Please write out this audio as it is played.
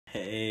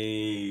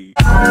Hey.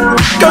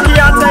 Go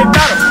Keontae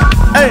battle.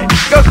 Hey,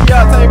 go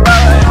Keontae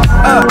battle.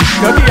 Hey,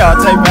 go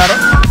Keontae battle.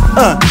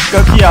 Go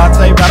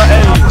Keontae battle.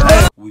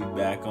 Hey. We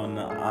back on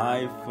the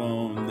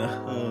iPhone.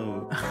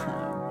 No.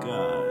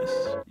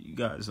 Gosh. You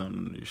guys don't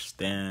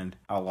understand.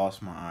 I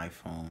lost my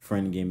iPhone.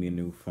 Friend gave me a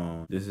new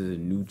phone. This is a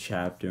new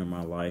chapter in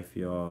my life,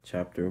 y'all.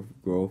 Chapter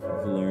of growth,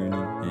 of learning,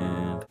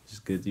 and it's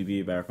good to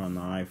be back on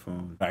the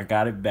iPhone. I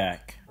got it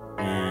back,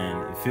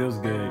 and it feels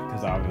good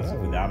because I was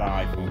without an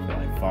iPhone for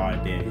like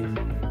 5 days,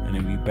 and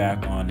then be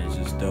back on it's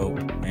just dope.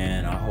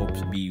 And I hope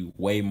to be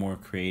way more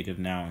creative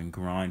now and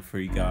grind for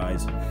you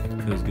guys.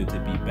 It feels good to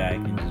be back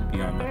and just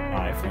be on the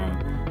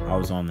iPhone. I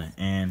was on the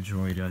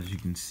Android, as you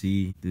can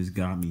see. This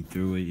got me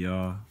through it,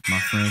 y'all. My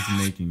friends are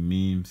making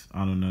memes. I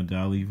don't know, did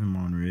I leave him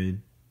on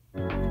red?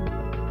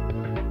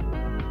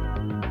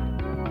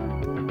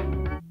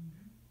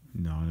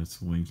 No,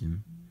 that's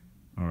Lincoln.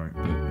 Alright,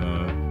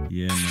 but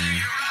yeah,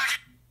 man.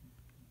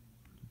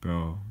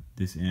 Bro,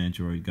 this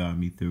Android got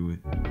me through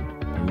it.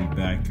 But we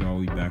back, y'all.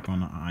 We back on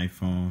the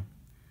iPhone.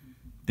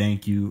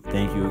 Thank you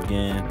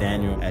again,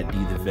 Daniel at D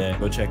The Vet.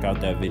 Go check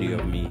out that video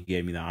of me. He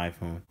gave me the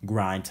iPhone.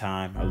 Grind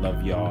time. I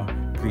love y'all.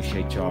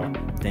 Appreciate y'all.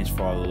 Thanks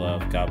for all the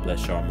love. God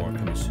bless y'all. More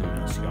coming soon.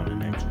 I'll see y'all in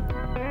the next one.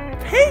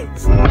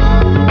 Peace.